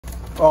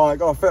Right,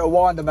 got to fit a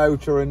winder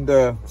motor and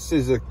a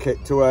scissor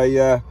kit to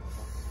a,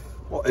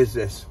 what is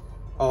this?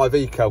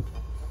 Iveco.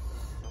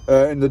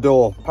 In the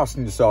door,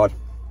 passenger side.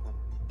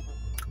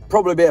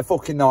 Probably be a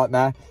fucking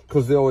nightmare,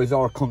 because they always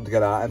are a cunt to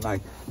get out, aren't they?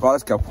 Right,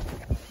 let's go.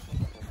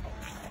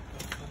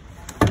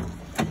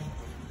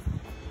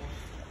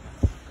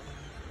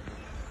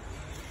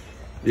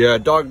 Yeah,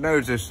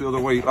 diagnosed this the other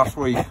week, last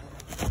week.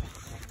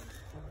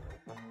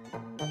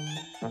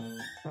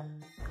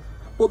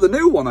 But the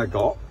new one I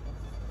got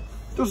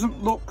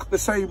doesn't look the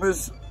same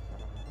as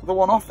the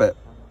one off it,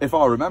 if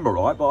I remember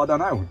right, but I don't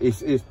know. It's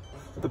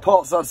the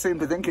parts I seem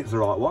to think it's the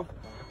right one.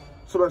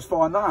 So let's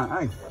find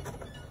that, eh?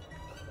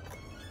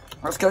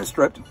 Let's get it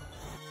stripped.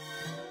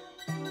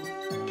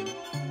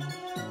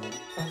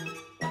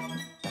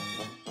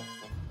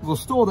 We'll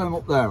store them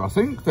up there, I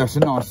think. That's a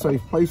nice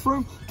safe place for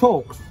them.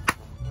 Torques.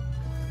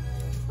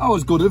 That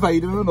was good of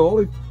Aidan and all.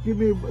 He gave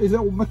me his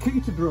old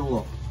Makita drill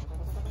up.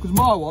 Because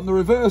my one, the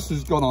reverse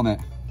has gone on it.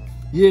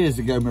 Years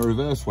ago my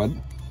reverse went.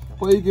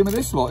 But he gave me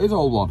this lot, his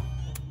old one.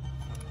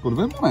 Good of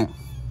him, wasn't it?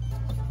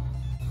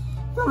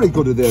 Very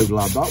good of the old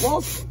lad, that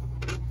was.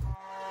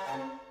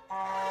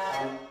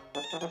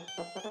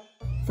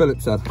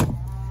 Philip said.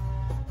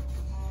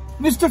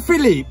 Mr.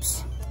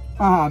 Phillips.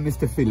 Ah,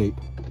 Mr. Philip.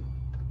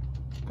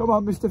 Come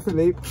on, Mr.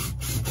 Philip.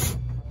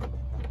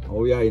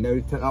 Oh yeah, you know,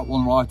 you take that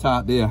one right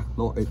out there.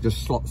 Look, it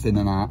just slots in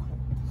and out.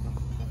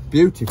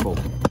 Beautiful.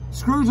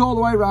 Screws all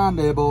the way around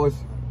here, boys.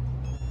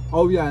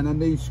 Oh yeah, and then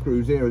these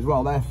screws here as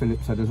well. They're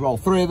Phillips head as well.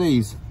 3 of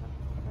these.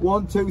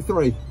 1, 2,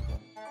 3.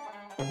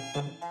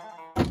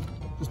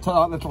 Just take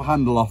that little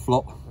handle off,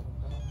 look.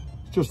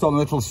 It's just on a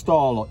little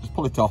star, look. Just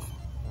pull it off.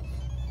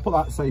 Put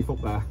that safe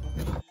up there.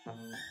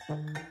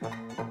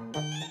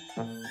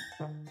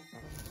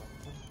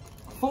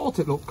 I thought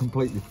it looked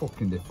completely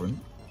fucking different.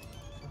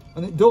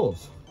 And it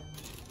does.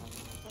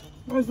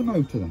 Where's the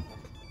motor then?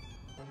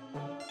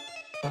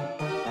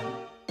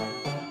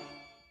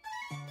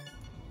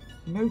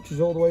 The motor's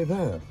all the way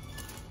there.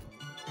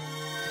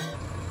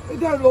 It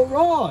don't look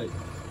right.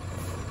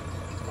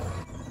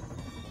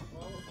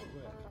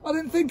 I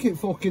didn't think it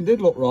fucking did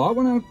look right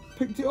when I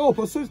picked it up.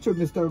 I said to him,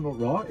 this don't look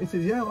right. He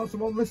says, yeah, that's the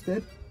one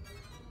listed.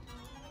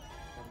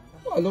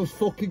 Well, it looks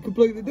fucking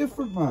completely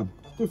different, man.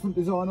 Different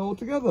design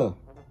altogether.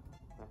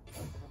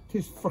 It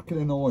is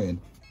fucking annoying.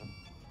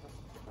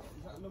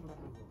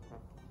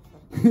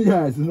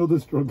 Yeah, it's another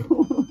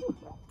struggle.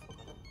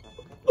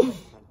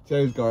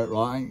 Joe's got it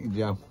right, ain't you,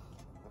 Joe?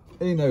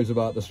 He knows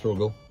about the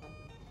struggle.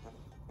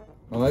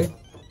 Right?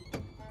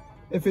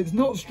 If it's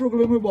not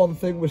struggling with one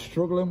thing, we're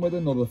struggling with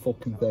another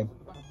fucking thing.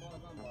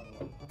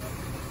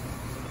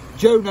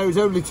 Joe knows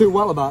only too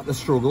well about the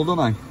struggle,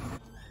 doesn't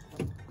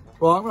he?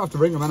 Well, I'm going to have to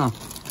ring him, ain't I?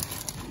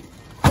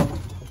 I'm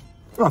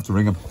going to have to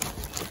ring him.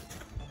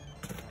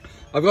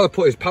 I've got to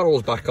put his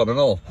panels back on and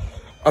all.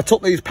 I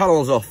took these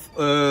panels off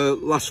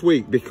last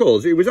week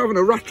because he was having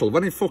a rattle.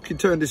 When he fucking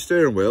turned his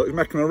steering wheel, he was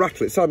making a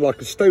rattle. It sounded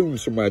like a stone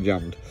somewhere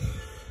jammed.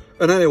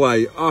 And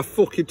anyway, I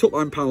fucking took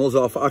them panels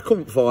off. I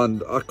couldn't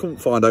find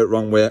out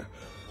wrong with it.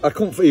 I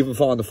couldn't even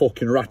find the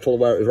fucking rattle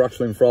where it was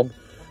rattling from.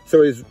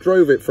 So he's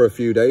drove it for a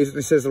few days and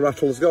he says the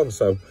rattle's gone.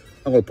 So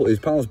I'm going to put these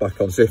panels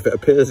back on, see if it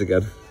appears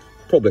again.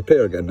 Probably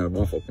appear again, no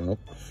more fucking up.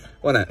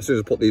 Why not? As soon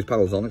as I put these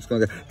panels on, it's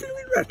going to go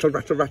rattle,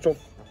 rattle, rattle.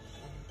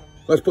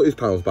 Let's put these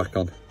panels back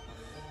on.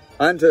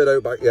 I haven't heard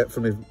out back yet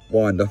from his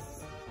winder.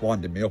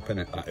 Winding me up,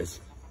 innit, that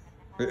is.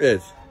 It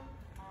is.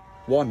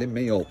 Winding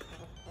me up.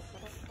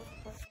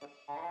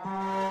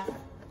 Oh,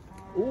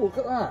 look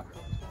at that.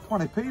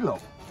 20p,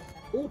 look.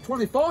 Oh,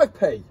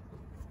 25p.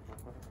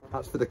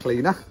 That's for the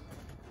cleaner.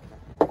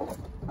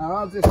 Now,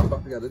 how's this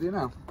back together, do you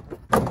know?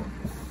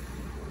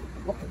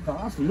 Look at that,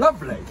 that's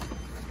lovely.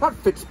 That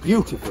fits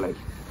beautifully.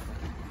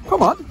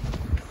 Come on.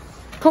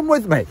 Come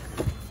with me.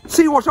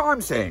 See what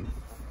I'm saying.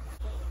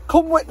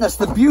 Come witness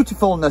the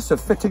beautifulness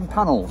of fitting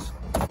panels.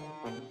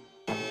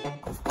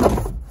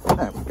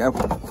 There we go.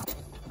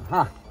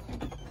 Aha.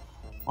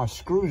 My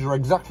screws are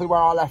exactly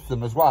where I left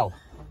them as well,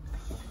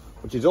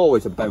 which is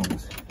always a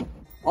bonus.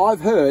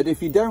 I've heard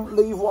if you don't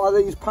leave one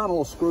of these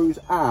panel screws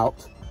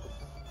out,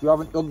 you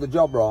haven't done the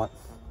job right.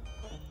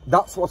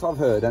 That's what I've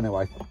heard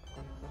anyway.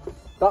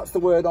 That's the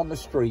word on the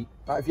street.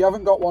 Now, if you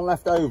haven't got one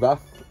left over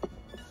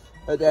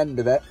at the end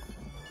of it,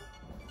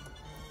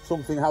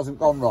 something hasn't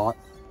gone right.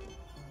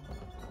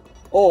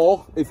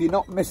 Or, if you're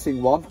not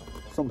missing one,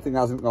 something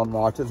hasn't gone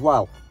right as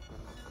well.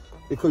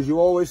 Because you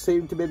always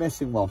seem to be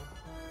missing one.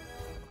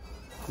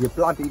 You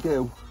bloody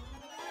do.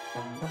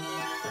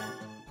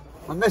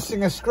 I'm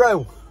missing a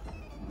screw.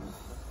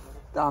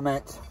 Damn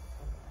it.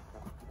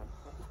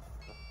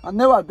 I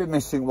knew I'd be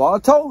missing one, I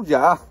told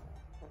ya.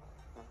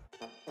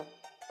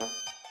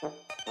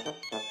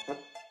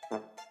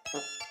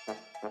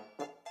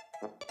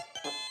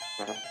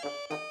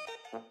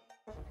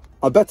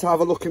 I better have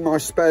a look in my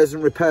spares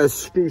and repairs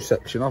screw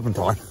section, haven't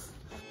I?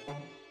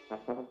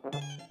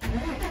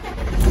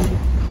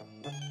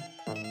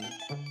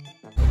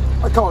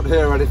 I can't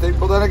hear anything,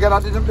 but then again I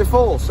didn't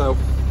before, so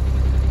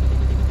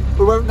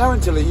we won't know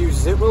until he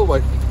uses it, will we?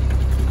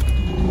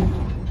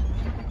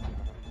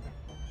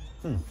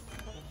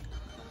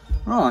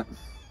 Right.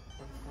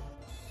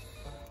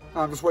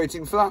 I'm just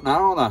waiting for that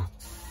now, aren't I?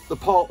 The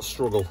parts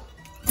struggle.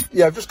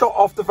 Yeah, I've just got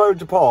off the phone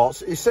to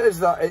parts. He says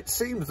that it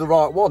seems the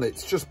right one.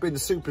 It's just been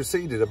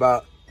superseded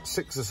about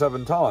 6 or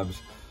 7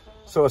 times.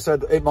 So I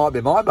said, it might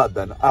be my bad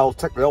then. I'll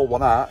take the old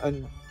one out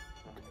and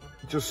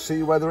just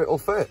see whether it'll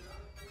fit.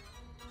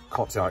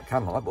 Can't see how it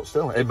can, like, but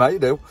still, it may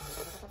do.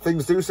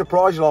 Things do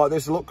surprise you like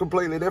this, look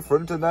completely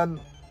different, and then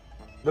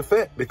they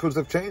fit because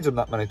they've changed them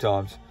that many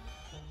times.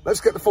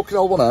 Let's get the fucking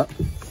old one out.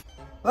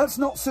 Let's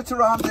not sit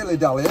around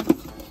dilly-dallying.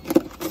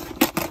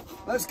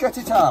 Let's get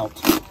it out.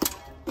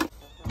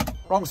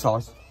 Wrong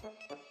size.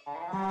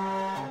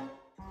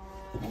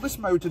 Well, this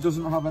motor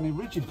doesn't have any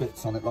rigid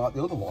bits on it like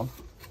the other one.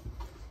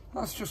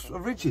 That's just a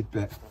rigid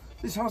bit.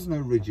 This has no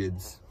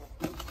rigids.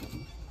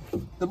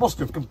 They must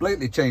have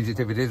completely changed it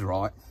if it is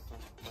right.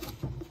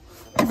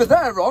 Either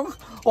they're wrong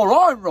or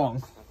I'm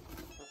wrong.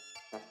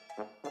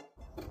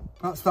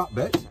 That's that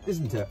bit,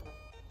 isn't it?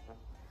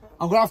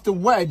 I'm going to have to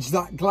wedge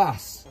that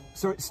glass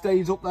so it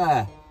stays up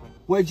there.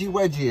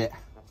 Wedgie it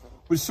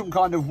with some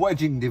kind of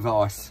wedging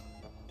device.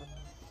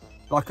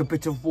 Like a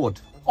bit of wood.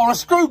 Or a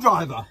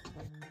screwdriver.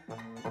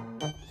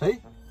 See?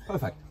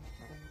 Perfect.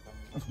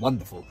 That's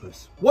wonderful,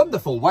 Chris.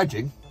 Wonderful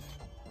wedging.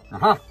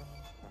 I'll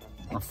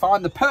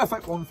find the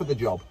perfect one for the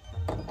job.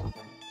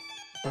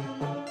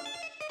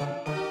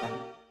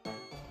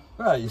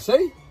 There, you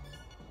see?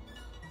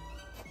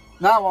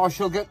 Now I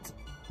shall get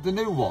the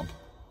new one.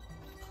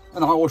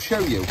 And I will show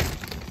you.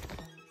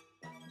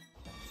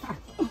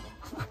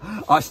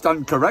 I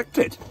stand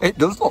corrected. It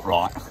does look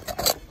right.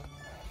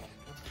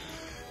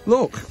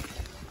 Look.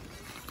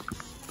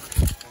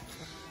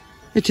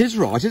 It is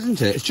right,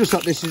 isn't it? It's just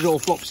that this is all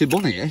Flopsy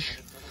Bunny-ish.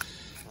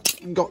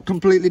 And got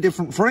completely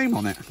different frame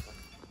on it.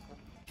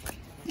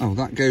 Oh,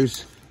 that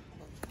goes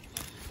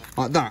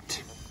like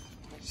that.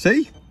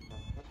 See?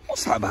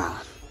 What's that about?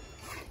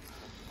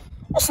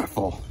 What's that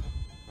for?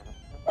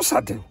 What's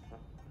that do?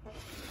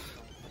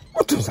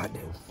 What does that do?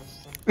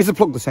 Is the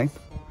plug the same?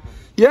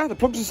 Yeah, the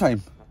plug's the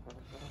same.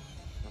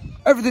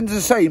 Everything's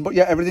the same, but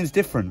yeah, everything's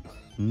different.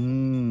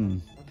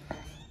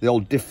 The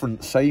old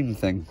different same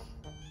thing.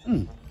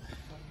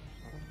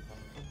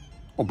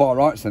 Well, by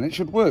rights then, it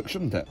should work,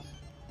 shouldn't it?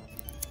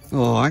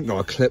 Oh, I ain't got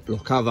a clip,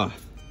 look, have I?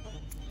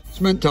 It's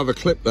meant to have a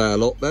clip there,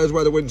 look. There's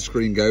where the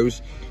windscreen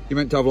goes. You're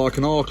meant to have like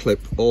an R-clip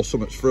or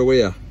something through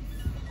here.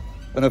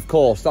 And of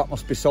course, that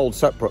must be sold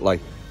separately.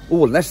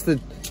 Oh, unless the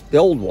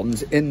old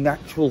one's in the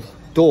actual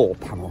door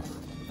panel.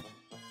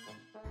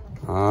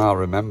 Ah,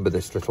 remember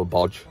this little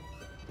bodge.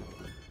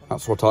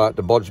 That's what I had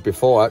to bodge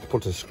before. I had to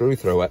put a screw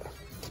through it.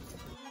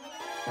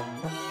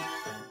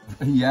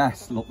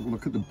 Yes,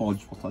 look at the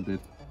bodge, what I did.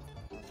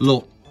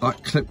 Look,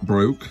 that clip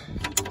broke.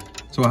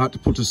 So I had to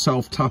put a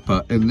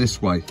self-tapper in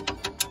this way.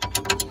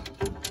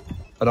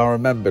 And I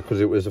remember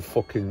because it was a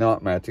fucking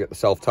nightmare to get the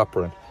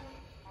self-tapper in.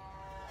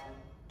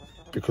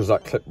 Because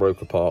that clip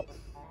broke apart.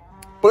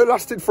 But it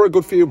lasted for a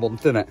good few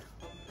months, didn't it?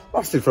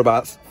 Lasted for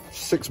about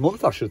 6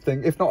 months, I should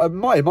think. If not, it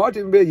might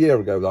even be a year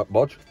ago, that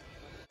bodge.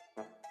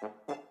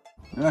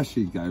 There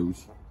she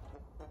goes.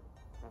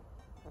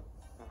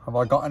 Have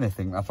I got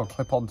anything that'll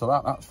clip onto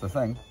that? That's the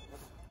thing.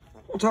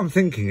 What I'm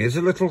thinking is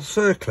a little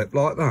circlip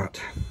like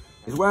that.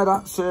 Is where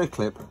that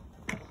circlip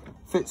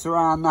fits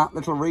around that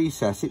little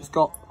recess. It's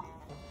got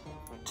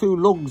 2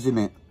 lugs in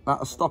it that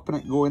are stopping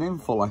it going in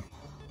fully.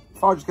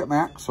 If I just get my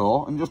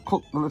hacksaw and just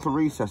cut the little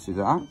recesses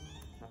out,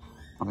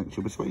 I think it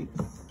should be sweet.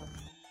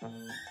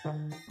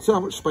 See how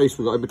much space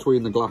we've got in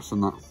between the glass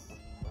and that.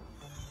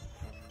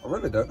 I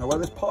really don't know where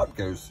this pipe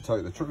goes, to tell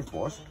you the truth,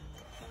 boys.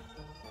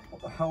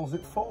 What the hell's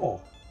it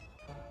for?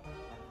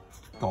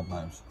 God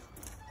knows.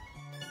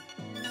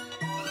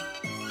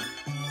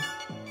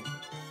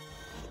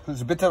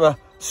 There's a bit of a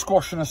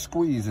squash and a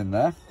squeeze in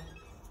there.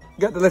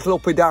 Get the little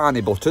uppy downy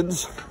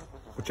buttons,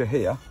 which are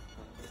here.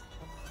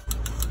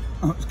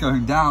 Oh, it's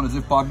going down as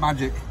if by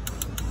magic.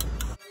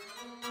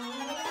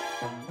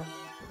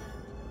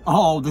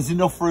 Oh, there's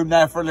enough room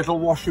there for a little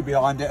washer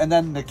behind it, and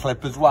then the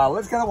clip as well.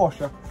 Let's get a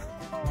washer.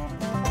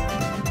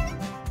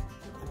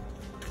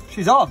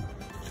 She's on.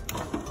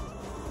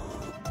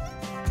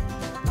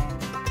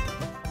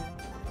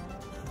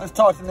 Let's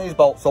tighten these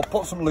bolts up,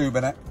 put some lube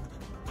in it.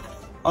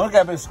 I'm gonna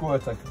get a bit of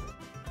squirting.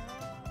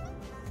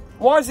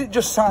 Why does it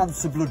just sound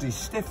so bloody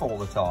stiff all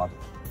the time?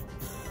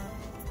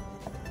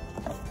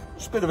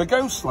 It's a bit of a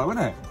go slow,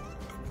 isn't it?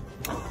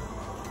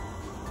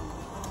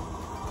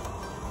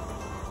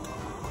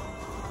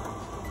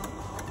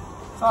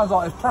 Sounds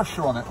like there's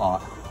pressure on it,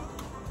 like.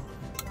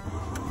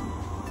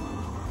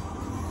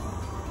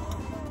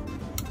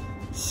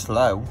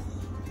 Slow.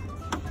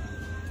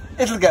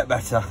 It'll get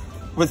better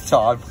with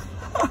time.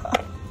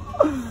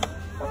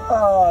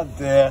 Oh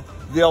dear.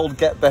 The old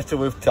get better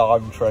with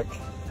time trick.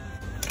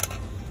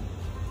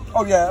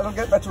 Oh yeah, it'll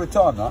get better with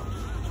time, that.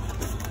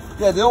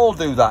 Yeah, they all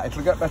do that.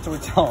 It'll get better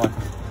with time.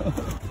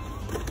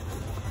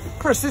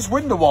 Chris, this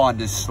window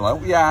winder's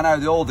slow. Yeah, I know,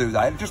 they all do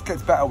that. It just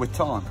gets better with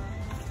time.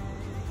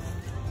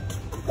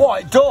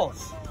 What, it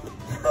does?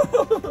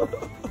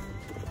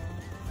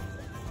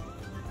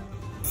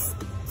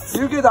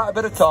 You give that a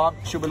bit of time,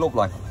 she'll be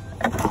lovely.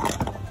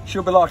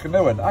 She'll be like a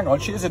new one. Hang on,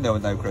 she is a new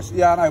one though, Chris.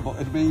 Yeah, I know,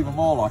 but it'll be even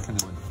more like a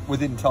new one.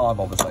 Within time,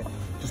 obviously.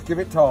 Just give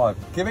it time.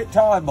 Give it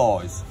time,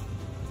 boys.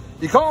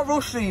 You can't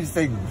rush these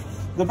things.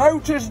 The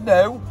motor's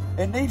new.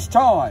 It needs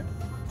time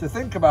to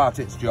think about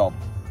its job.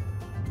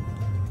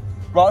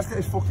 Right, let's get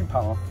this fucking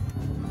panel.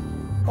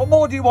 What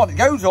more do you want? It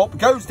goes up,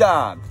 goes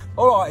down.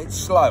 All right, it's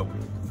slow.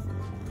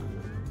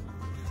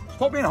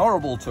 Stop being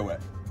horrible to it.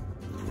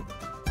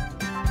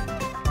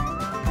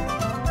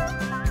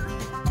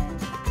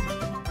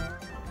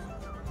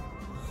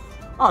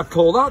 I'd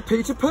call that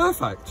Peter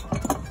Perfect.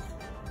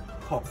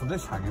 Apart from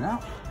this hanging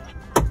out.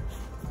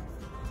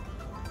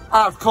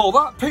 I'd call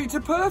that Peter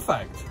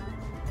Perfect.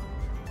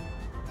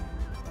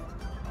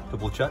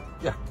 Double check.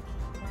 Yeah.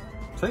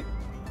 See?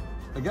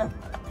 Again,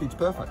 Peter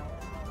Perfect.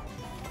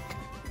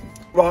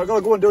 Right, I've got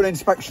to go and do an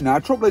inspection now.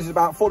 Trouble is, it's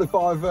about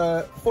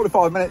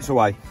 45 minutes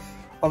away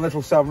on a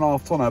little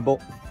 7.5 tonner,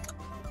 but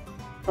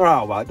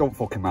oh well, don't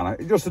fucking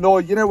matter. It just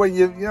annoys you know when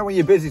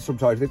you're busy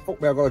sometimes. You think,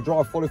 fuck me, I've got to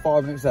drive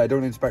 45 minutes there, do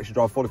an inspection,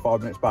 drive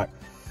 45 minutes back.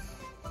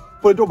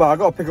 But it don't matter. I've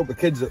got to pick up the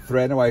kids at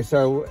 3 anyway,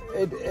 so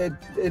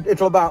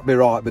it'll about be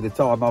right by the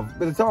time I've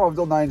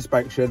done that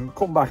inspection,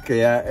 come back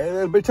here,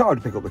 it'll be time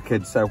to pick up the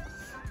kids, so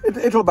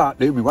it'll about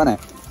do me, won't it?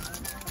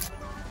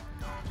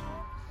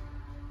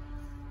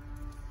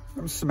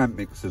 Them cement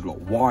mixers look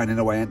whining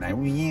away, aren't they?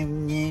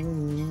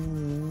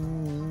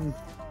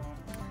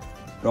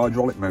 The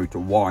hydraulic motor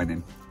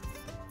whining.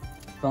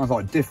 Sounds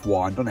like diff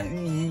wine, doesn't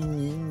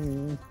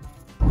it?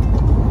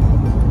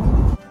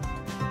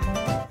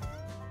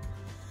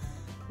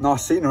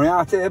 Nice scenery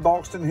out here,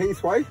 Barkston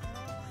Heathway.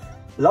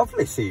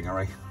 Lovely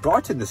scenery.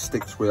 Right in the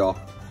sticks we are.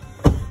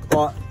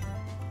 Right,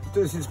 let's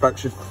do this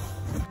inspection.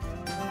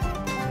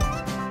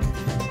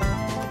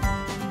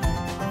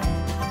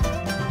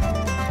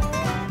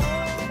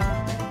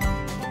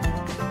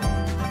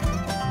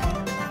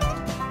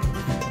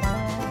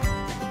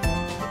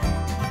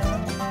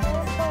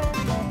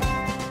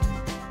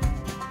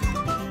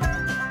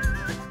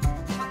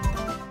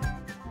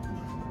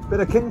 Bit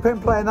of Kingpin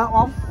playing that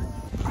one.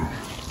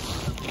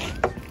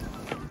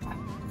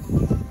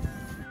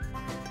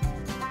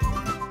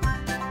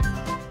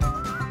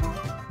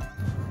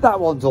 That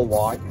one's all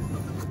white.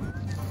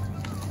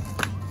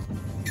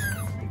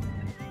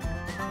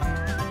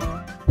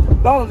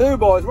 That'll do,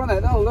 boys, won't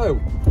it? That'll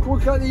do. Come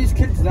and collect these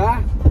kids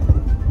now.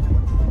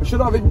 I should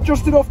have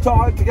just enough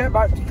time to get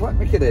back to collect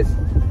my kiddies.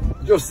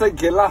 Just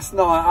thinking, last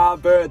night, our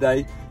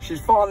birthday,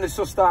 she's finally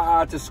sussed out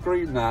how to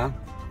scream now.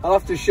 I'll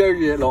have to show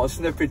you a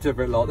snippet of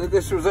it, lot.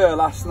 This was her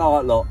last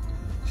night, lot.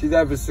 She's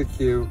ever so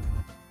cute.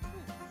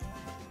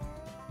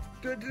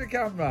 Do it to the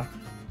camera.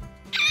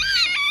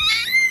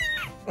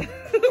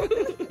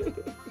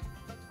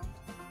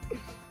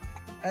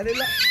 And it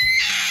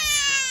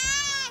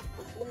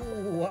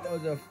oh, that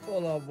was a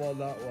full-on one,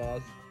 that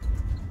was.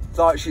 It's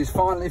like she's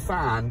finally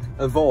found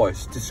a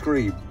voice to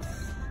scream.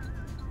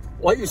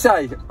 Like you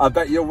say, I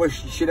bet you'll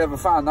wish she never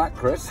found that,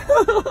 Chris.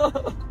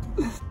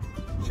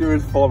 She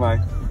was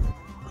funny.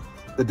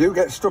 They do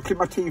get stuck in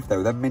my teeth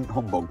though, them mint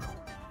humbugs.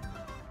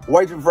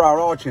 Waiting for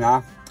our Archie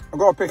now. I've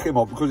got to pick him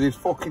up because his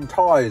fucking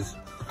tyre's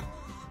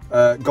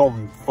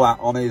gone flat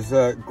on his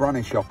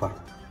granny shopper.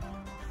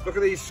 Look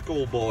at these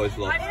schoolboys,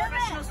 look.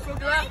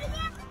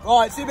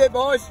 Right, see you a bit,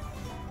 boys.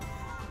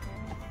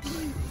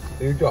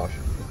 You, Josh?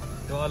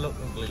 Do I look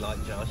ugly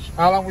like Josh?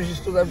 How long was you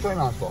stood there doing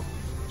that for?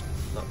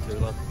 Not too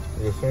long.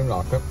 You seem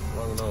like it.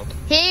 Long enough.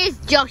 Here's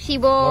Joshy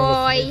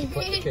boy.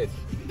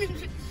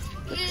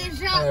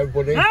 Hello,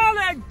 buddy. Now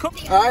then, come.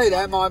 Hey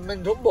there, my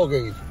mint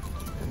buggies.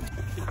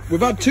 We've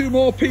had 2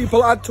 more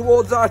people add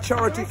towards our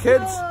charity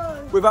kids.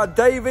 We've had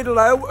David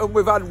Lowe and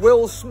we've had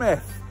Will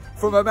Smith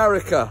from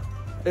America.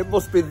 It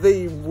must be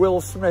the Will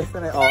Smith,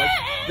 isn't it? Oh,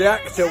 the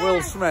actor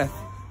Will Smith.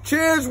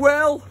 Cheers,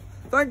 Will.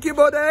 Thank you,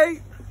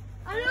 buddy.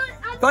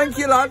 Thank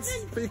you, lads,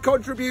 for your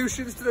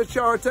contributions to the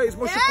charity. It's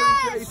much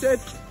appreciated.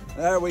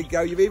 There we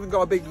go. You've even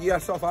got a big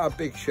yes off our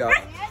big shot.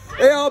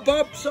 Here,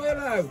 Bob, say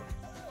hello.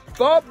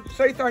 Bob,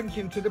 say thank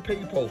you to the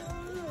people.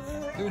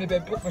 Doing a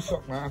bit, put my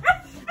sock now.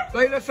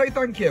 Let's say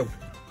thank you.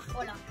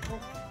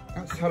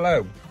 That's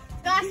hello.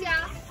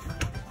 Gracias.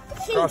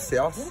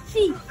 Gracias.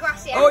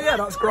 Gracias. Oh yeah,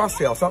 that's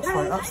gracias. That's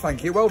fine. That's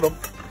thank you. Well done.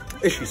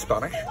 Is she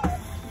Spanish?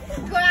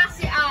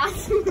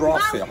 Gracias.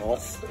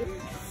 Gracias.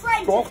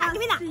 French. Go on.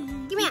 Give me that.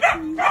 Give me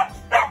that.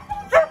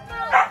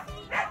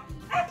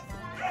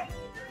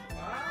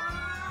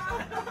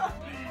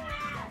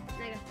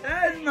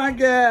 Hey, my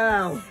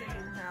girl.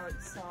 How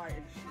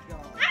excited she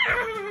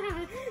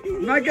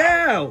got. My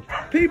girl.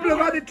 People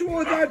have added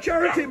towards our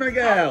charity, my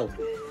girl.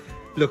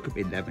 Look at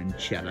me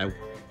limoncello.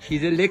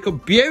 She's a little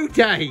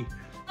beauty.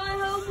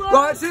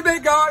 Right, see you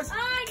bit, guys.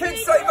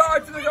 Kids, say bye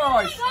to the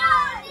guys. Oh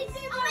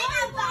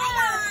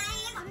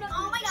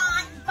my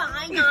god,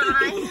 bye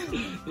guys.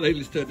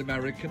 Layla's turned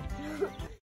American.